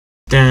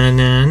Four.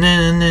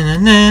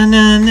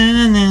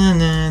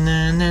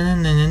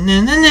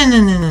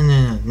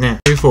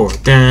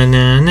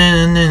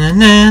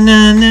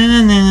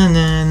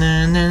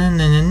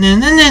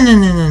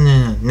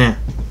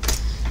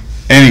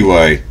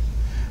 Anyway,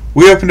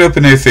 we opened up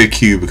an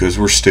FAQ because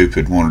we're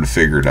stupid and wanted to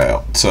figure it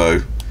out. So,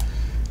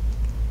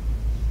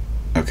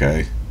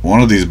 okay,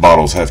 one of these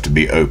bottles have to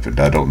be opened.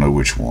 I don't know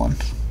which one.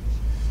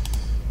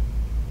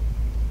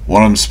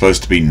 One of them's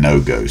supposed to be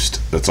no ghost.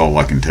 That's all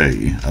I can tell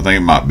you. I think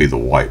it might be the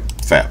white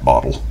fat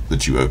bottle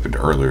that you opened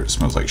earlier. It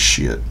smells like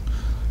shit.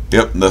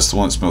 Yep, that's the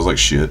one that smells like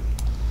shit.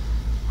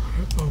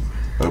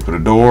 Open a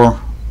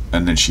door,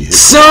 and then she hid.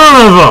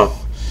 Son of a!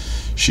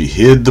 She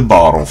hid the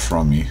bottle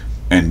from you,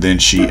 and then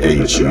she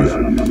ate you.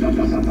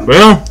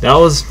 Well, that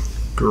was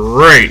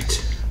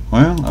great.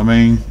 Well, I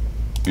mean,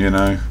 you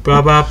know.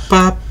 Ba ba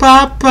ba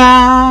ba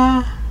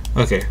ba.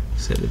 Okay,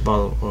 set the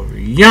bottle over.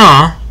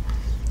 Yeah.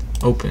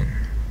 Open.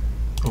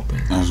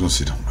 Open. I was gonna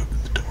say, don't open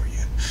the door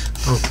yet.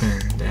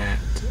 Open that.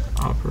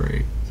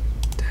 Operate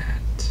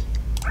that.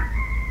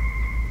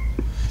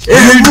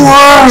 You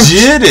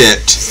did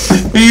it!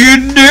 You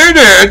did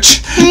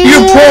it!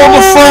 You poured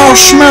the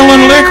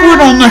foul-smelling liquid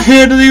on the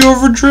head of the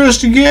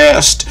overdressed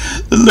guest.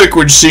 The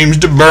liquid seems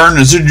to burn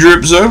as it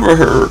drips over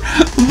her.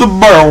 The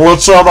barrel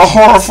lets out a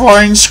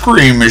horrifying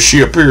scream as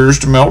she appears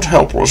to melt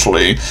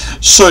helplessly.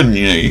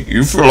 Suddenly,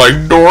 you feel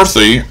like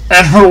Dorothy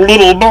and her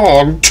little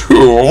dog,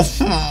 too.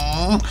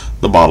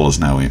 The bottle is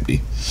now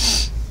empty.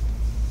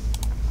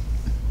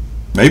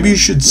 Maybe you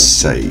should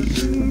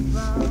save.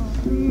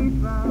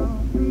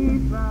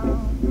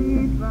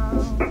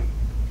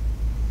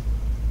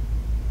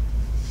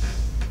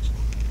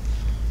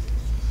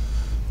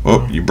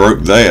 Well, you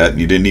broke that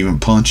and you didn't even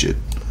punch it.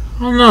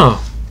 Oh no.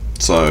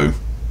 So,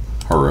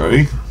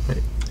 hooray.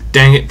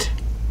 Dang it.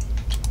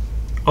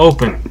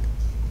 Open.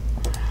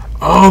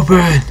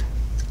 Open.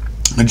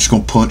 I'm just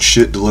gonna punch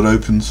shit till it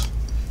opens. Yeah.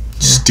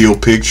 Steal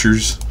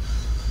pictures.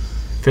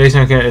 Face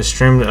on cat is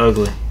extremely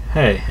ugly.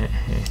 Hey.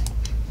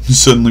 You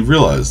suddenly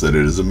realize that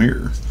it is a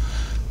mirror.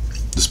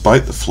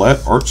 Despite the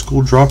flat art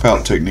school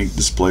dropout technique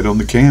displayed on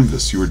the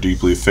canvas, you are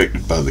deeply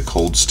affected by the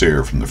cold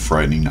stare from the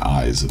frightening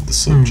eyes of the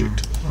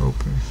subject.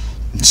 Open.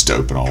 Just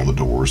open all the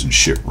doors and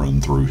shit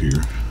run through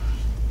here.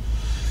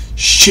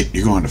 Shit,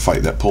 you're going to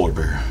fight that polar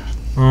bear.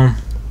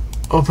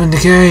 Open the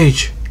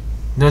cage.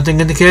 Nothing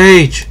in the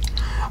cage.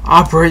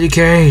 Operate the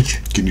cage.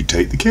 Can you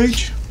take the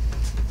cage?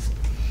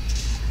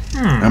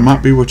 That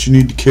might be what you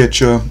need to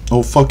catch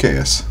old fuck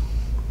ass.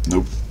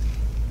 Nope.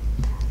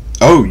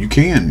 Oh, you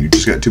can. You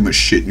just got too much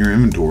shit in your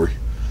inventory.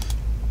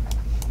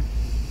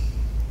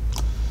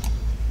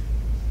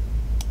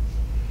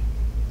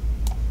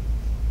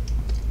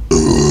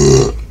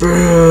 Boo.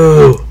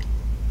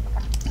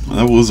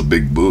 That was a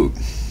big book.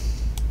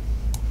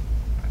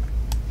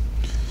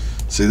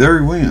 See, there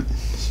he went.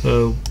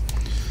 So,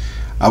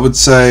 I would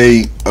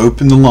say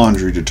open the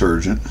laundry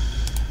detergent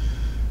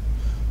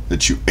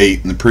that you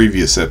ate in the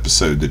previous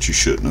episode that you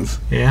shouldn't have.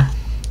 Yeah.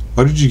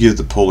 Why did you give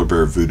the polar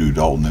bear voodoo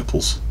doll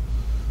nipples?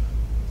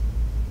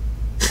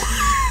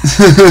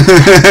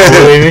 I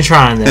wasn't even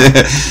trying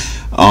that.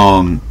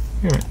 And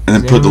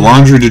then put the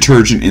laundry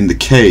detergent in the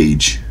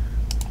cage.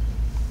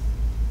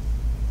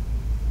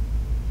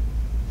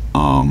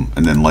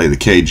 And then lay the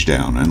cage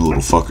down, and the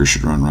little fucker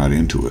should run right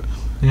into it.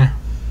 Yeah.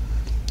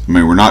 I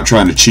mean, we're not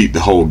trying to cheat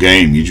the whole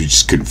game. You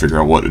just couldn't figure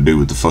out what to do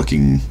with the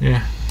fucking...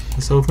 Yeah.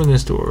 Let's open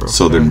this door.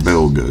 Southern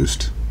Belle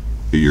ghost.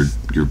 Your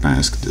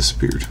mask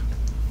disappeared.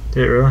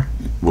 Did it really?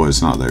 Well,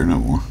 it's not there no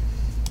more.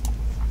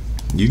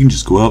 You can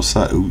just go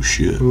outside. Oh,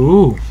 shit.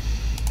 Ooh.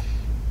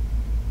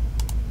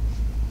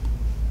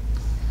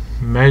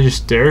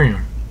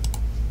 Magisterium.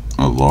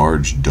 A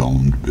large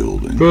domed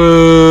building.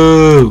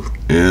 Boo!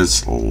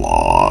 It's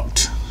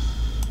locked.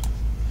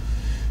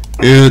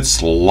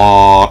 It's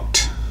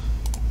locked.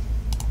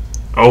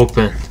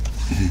 Open.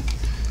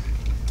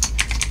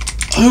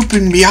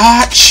 Open,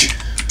 biatch.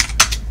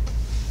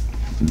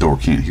 The door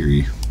can't hear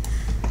you.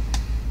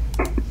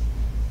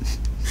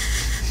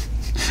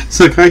 It's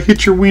like I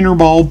hit your wiener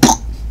ball.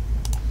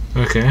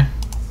 Okay.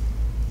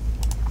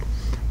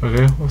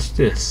 Okay, what's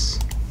this?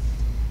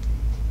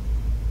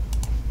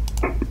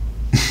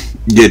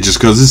 Yeah, just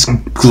because this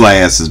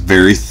glass is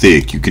very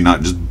thick, you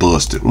cannot just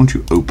bust it. Why don't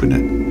you open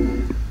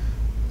it?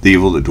 The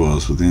evil that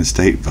dwells within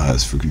state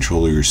vies for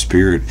control of your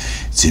spirit.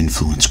 Its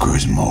influence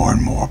grows more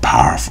and more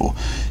powerful.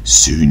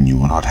 Soon you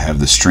will not have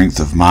the strength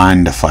of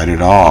mind to fight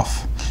it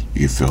off.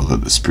 You feel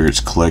that the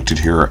spirits collected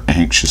here are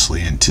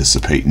anxiously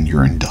anticipating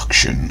your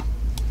induction.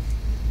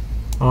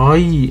 Oh,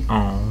 yeah.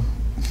 Oh.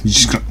 You're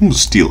just going to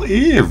steal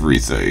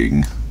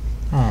everything.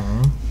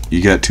 Oh.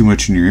 You got too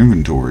much in your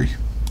inventory.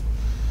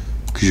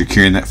 Because you're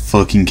carrying that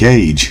fucking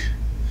cage.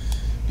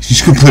 You're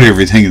just going to put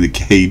everything in the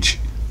cage.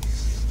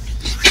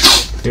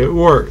 It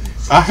worked.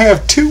 I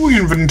have 2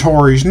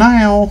 inventories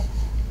now.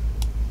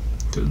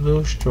 The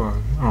little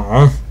story.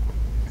 Oh.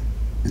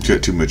 You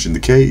got too much in the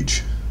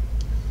cage.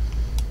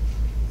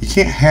 You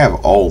can't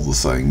have all the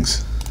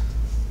things.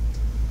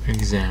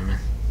 Examine.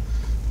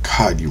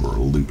 God, you were a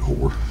loot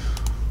whore.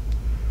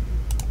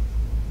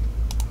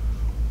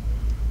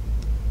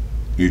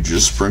 You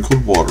just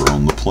sprinkled water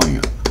on the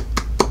plant.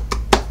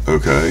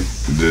 Okay.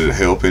 Did it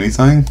help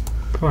anything?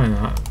 Probably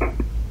not.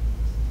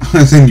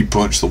 Then you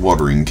punch the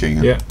watering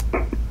can. Yeah.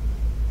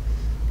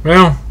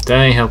 Well,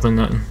 that ain't helping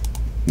nothing.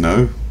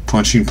 No.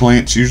 Punching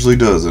plants usually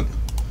doesn't.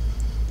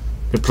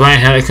 The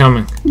plant had it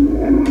coming.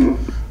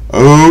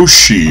 Oh,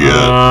 shit.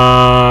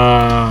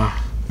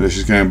 This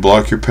is going to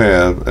block your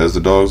path. As the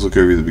dogs look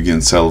over you, they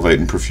begin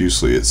salivating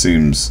profusely. It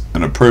seems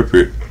an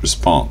appropriate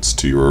response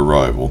to your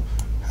arrival.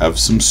 Have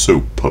some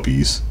soap,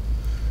 puppies.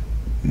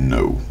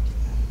 No.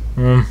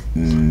 No.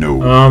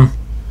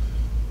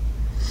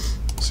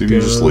 So you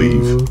can just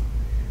leave.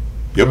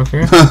 Yep.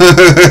 Okay.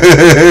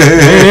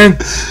 And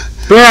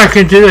back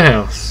into the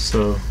house.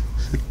 So.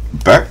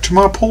 Back to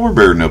my polar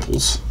bear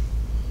nipples.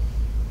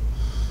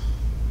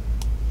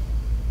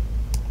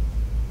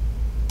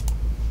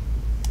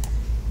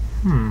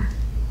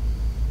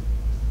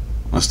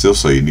 I still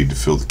say you need to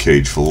fill the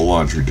cage full of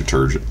laundry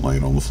detergent and lay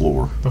it on the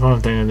floor. That's one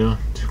thing I do.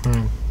 Just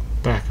gonna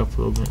back up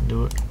a little bit and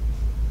do it.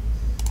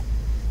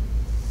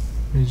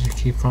 You just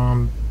keep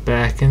on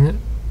backing it.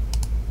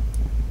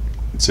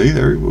 See,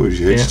 there he was.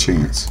 You had your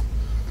chance.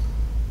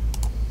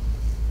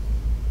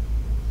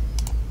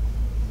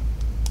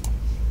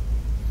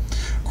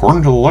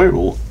 According to the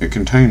label, it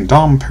contained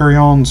Dom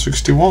Perignon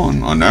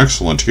 61, an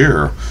excellent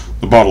year.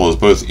 The bottle is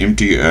both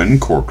empty and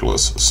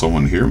corkless.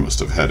 Someone here must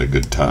have had a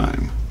good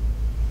time.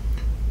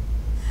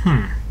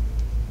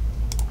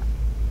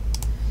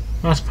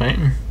 Nice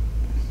painting.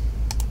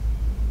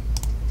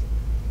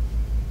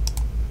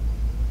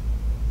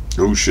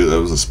 Oh shit,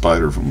 that was a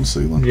spider from the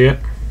ceiling.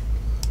 Yep.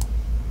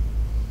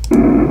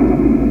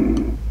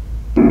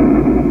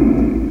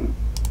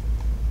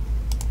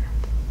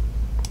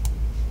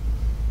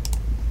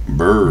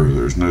 Brr,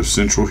 there's no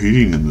central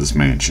heating in this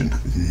mansion.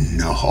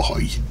 No,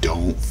 you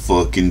don't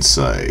fucking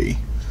say.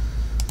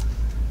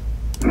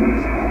 You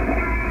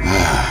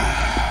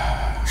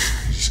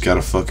just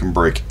gotta fucking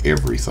break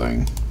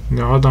everything.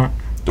 No, I don't.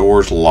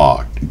 Door's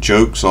locked.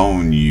 Joke's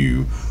on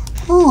you.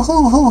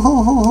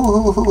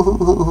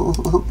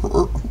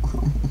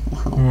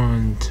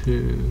 1, 2.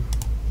 You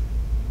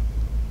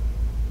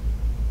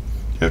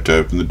have to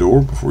open the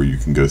door before you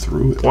can go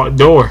through it. What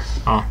door?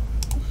 Oh.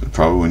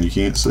 Probably when you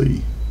can't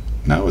see.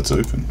 Now it's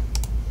open.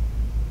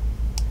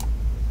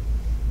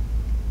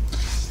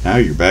 Now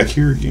you're back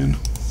here again.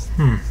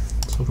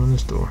 Let's open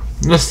this door.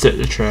 Let's set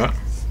the trap.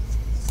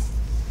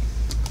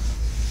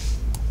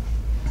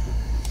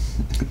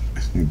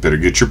 You better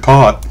get your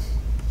pot.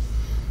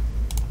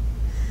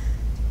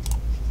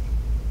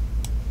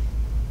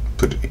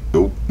 Put it.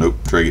 Oh, nope.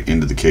 Drag it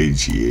into the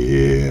cage.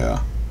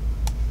 Yeah.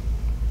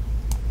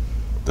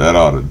 That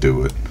ought to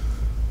do it.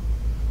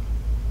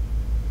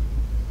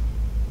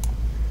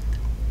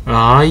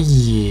 Ah,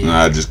 yeah.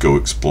 Nah, just go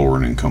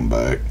exploring and come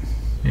back.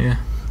 Yeah.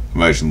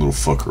 Imagine little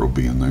fucker will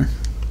be in there.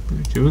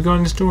 Did we go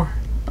in this door?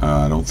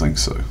 I don't think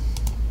so.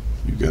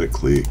 You got it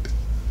clicked.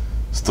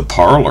 It's the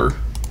parlor.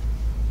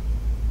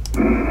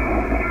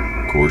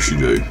 Of course you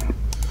do.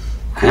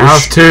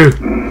 House 2.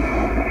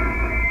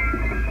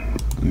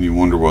 And you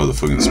wonder why the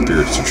fucking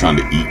spirits are trying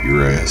to eat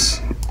your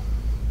ass.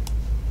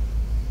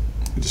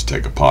 You just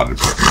take a pot and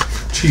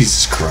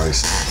Jesus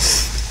Christ.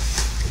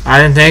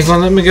 I didn't think it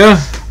would let me go.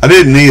 I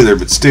didn't either,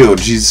 but still,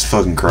 Jesus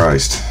fucking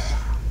Christ.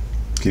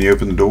 Can you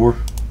open the door?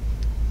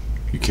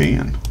 You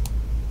can.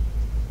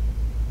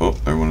 Oh,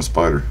 there went a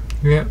spider.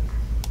 Yep.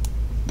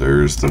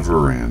 There's the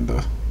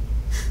veranda.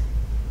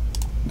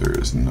 There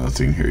is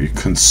nothing here. You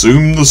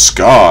consume the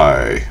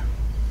sky.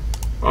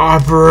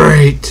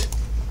 Operate.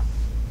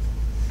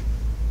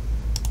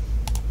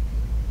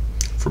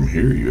 From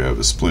here you have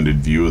a splendid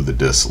view of the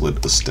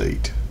desolate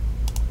estate.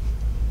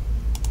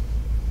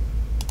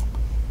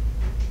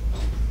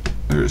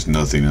 There is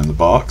nothing in the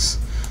box.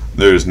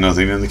 There is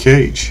nothing in the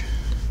cage.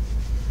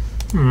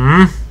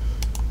 It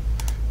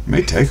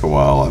may take a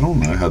while. I don't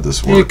know how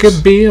this works. It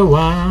could be a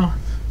while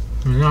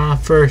when I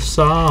first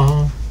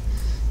saw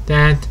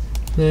that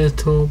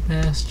little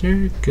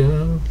bastard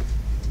go.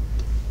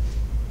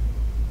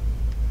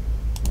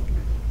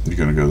 You're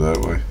gonna go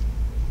that way?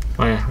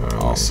 Oh yeah.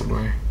 Awesome.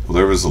 Way. Well,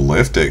 there was a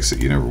left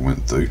exit you never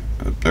went through.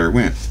 There it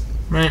went.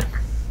 Right.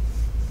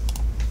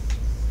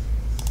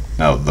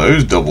 Now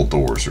those double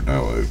doors are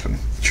now open.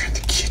 You're in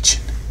the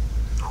kitchen.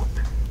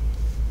 Open.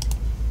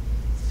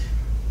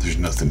 There's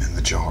nothing in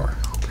the jar.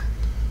 Open.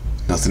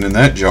 Nothing in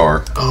that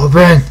jar.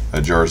 Open.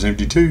 That jar's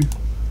empty too.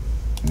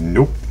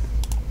 Nope.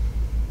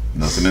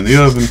 Nothing in the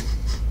oven.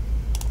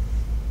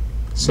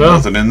 So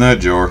nothing in that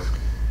jar.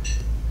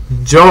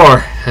 Jar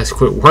has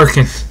quit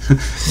working.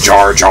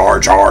 Jar, jar,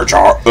 jar,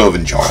 jar,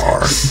 oven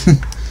jar.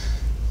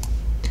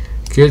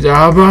 Get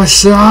out of my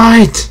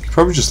sight.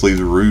 Probably just leave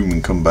the room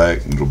and come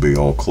back and it'll be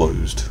all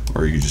closed.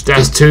 Or you just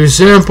That's too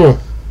simple.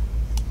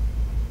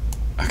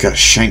 I gotta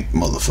shank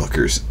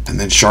motherfuckers and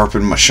then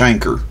sharpen my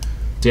shanker.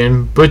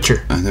 Then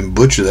butcher. And then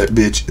butcher that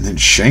bitch and then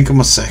shank them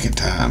a second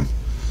time.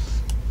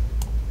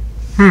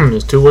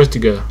 There's 2 ways to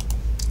go.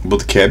 Will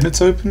the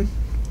cabinets open?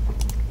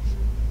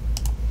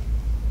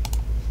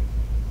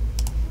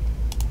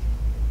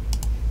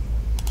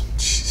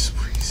 Jeez,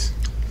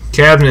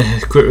 Cabinet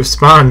has quit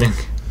responding.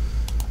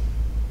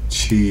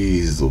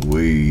 Jeez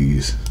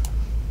Louise.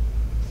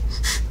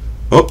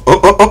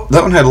 Oh,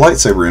 that one had a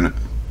lightsaber in it.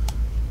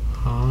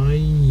 Oh,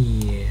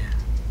 yeah.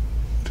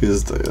 What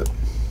is that?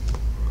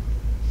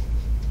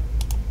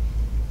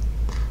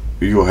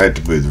 You'll have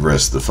to move the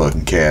rest of the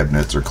fucking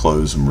cabinets or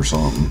close them or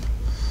something.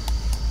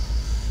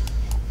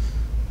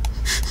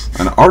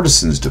 An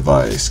artisan's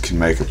device can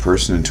make a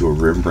person into a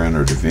Rembrandt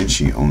or Da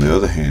Vinci. On the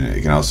other hand,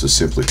 it can also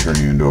simply turn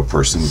you into a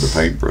person with a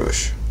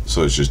paintbrush.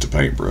 So it's just a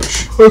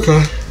paintbrush.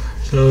 Okay.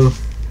 So,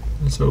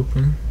 let's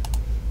open.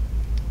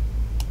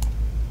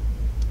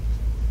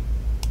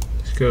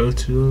 Let's go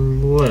to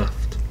the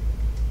left.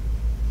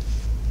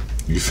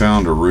 You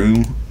found a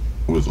room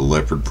with a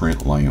leopard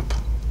print lamp.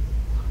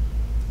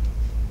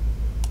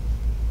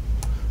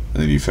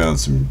 And then you found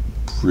some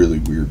really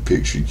weird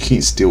pictures. You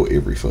can't steal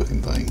every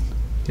fucking thing.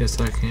 Yes,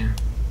 I can.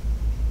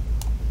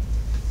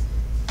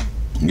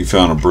 You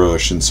found a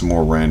brush and some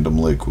more random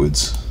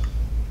liquids.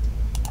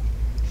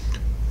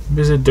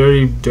 There's a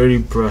dirty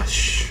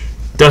brush.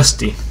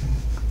 Dusty.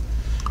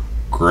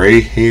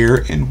 Gray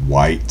hair and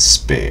white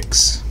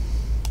specks.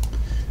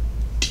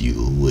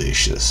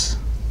 Delicious.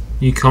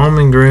 You comb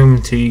and groom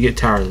until you get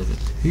tired of it.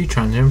 Who are you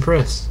trying to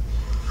impress?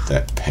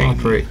 That painting.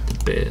 Operate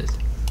the bed.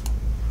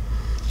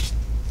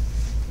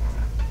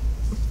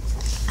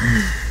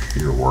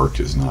 Your work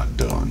is not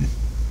done.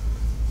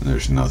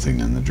 There's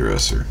nothing in the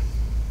dresser.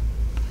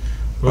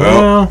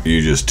 Well,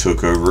 you just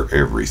took over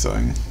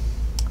everything.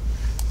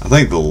 I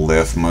think the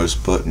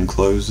leftmost button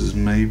closes,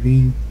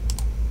 maybe.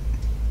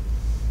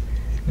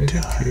 It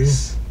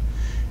does.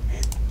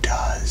 It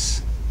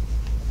does.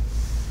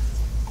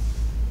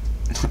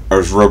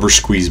 Our rubber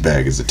squeeze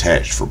bag is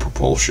attached for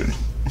propulsion.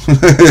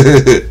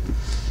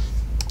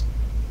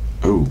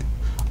 Oh,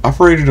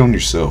 operate it on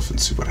yourself and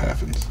see what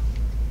happens.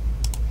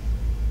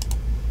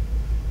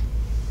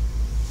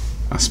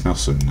 I smell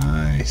so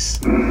nice.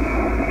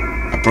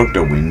 I broke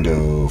the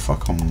window.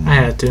 Fuck 'em. I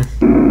had to.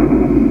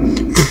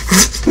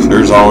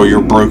 There's all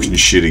your broken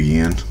shit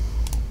again.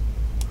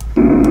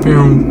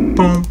 Boom,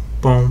 boom,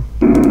 boom.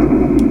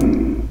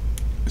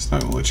 It's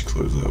not gonna let you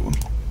close that one.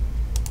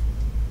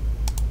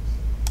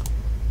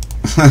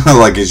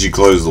 Like as you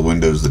close the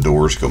windows, the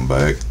doors come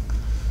back.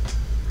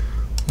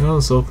 Now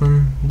let's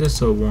open this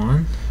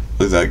one.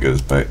 Look, that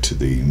goes back to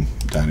the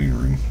dining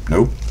room.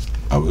 Nope,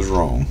 I was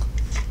wrong.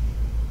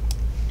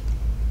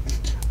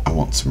 I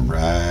want some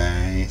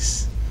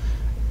rice.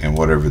 And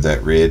whatever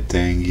that red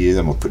thing is,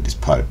 I'm going to put this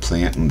potted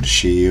plant on the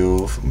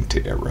shelf. I'm going to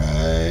take that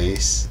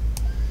rice.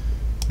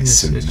 It's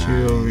so nice.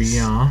 You over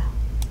here.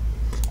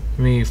 Let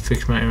me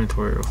fix my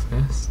inventory real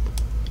fast.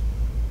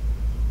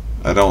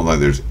 I don't think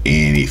there's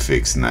any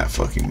fixing that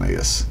fucking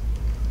mess.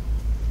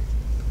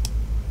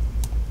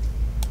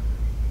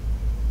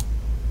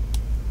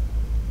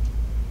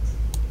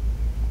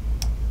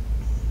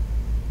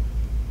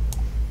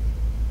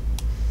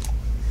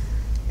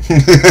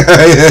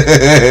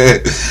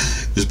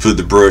 Just put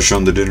the brush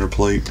on the dinner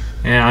plate.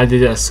 Yeah, I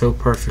did that so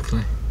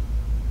perfectly.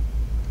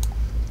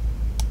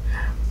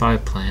 Buy a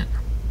plant.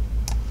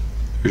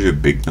 Here's a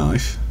big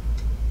knife.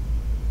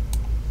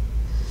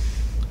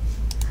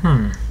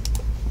 A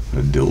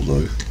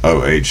dildo.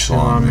 Oh, age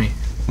salami.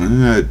 I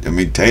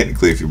mean,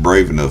 technically, if you're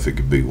brave enough, it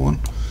could be one.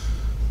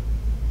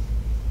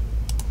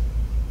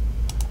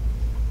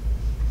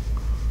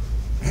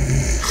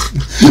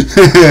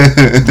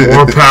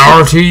 More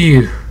power to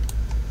you.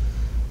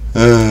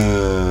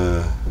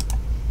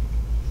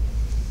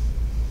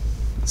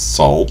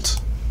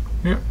 Salt.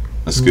 Yep.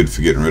 That's good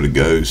for getting rid of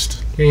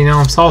ghosts. Yeah, you know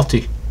I'm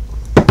salty.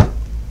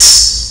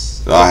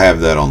 I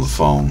have that on the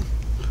phone.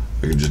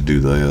 I can just do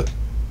that.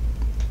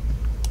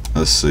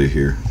 Let's see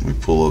here. Let me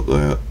pull up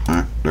that.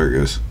 Alright, there it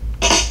goes.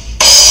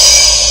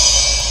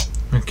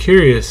 I'm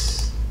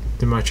curious.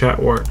 Did my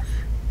chat work?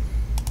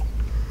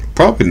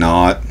 Probably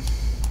not.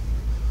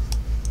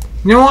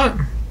 You know what?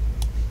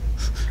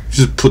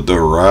 Just put the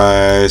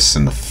rice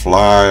and the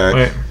fly.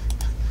 Wait.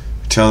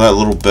 Tell that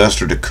little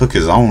bastard to cook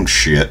his own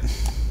shit.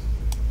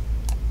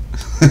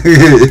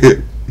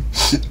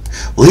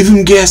 Leave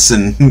him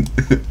guessing.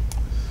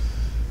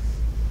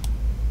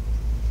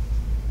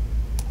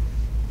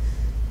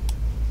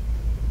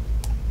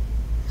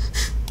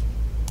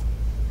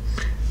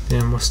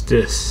 Then what's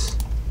this?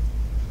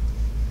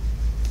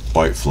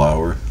 White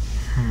flour.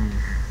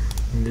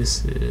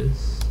 This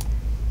is...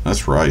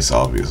 That's rice,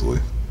 obviously.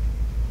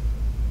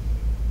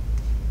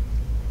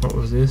 What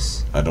was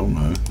this? I don't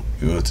know.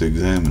 You have to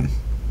examine.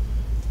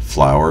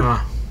 Flour.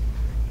 Ah.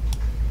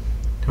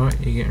 What?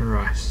 You're getting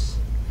rice.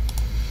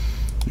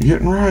 You're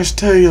getting rice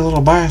too, you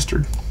little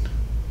bastard.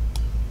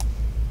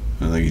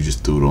 I think you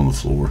just threw it on the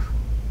floor.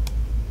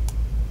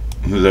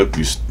 Nope,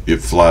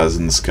 it flies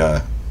in the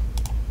sky.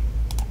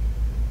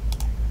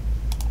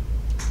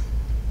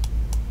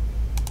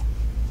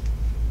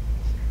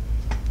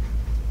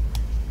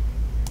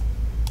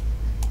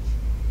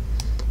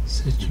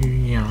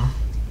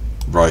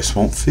 Rice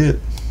won't fit.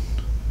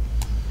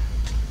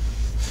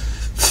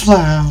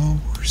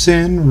 Flowers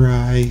and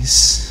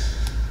rice.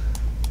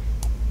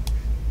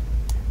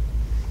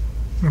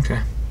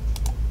 Okay.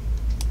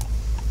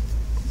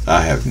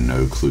 I have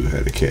no clue how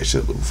to catch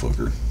that little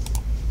fucker.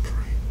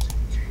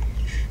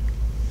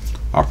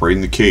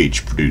 Operating the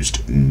cage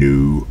produced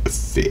no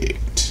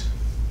effect.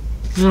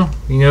 Well,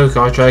 you know,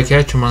 I'll try to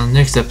catch him on the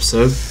next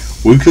episode.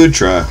 We could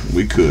try.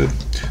 We could.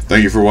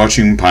 Thank you for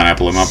watching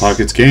Pineapple in My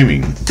Pockets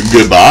Gaming.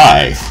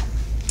 Goodbye.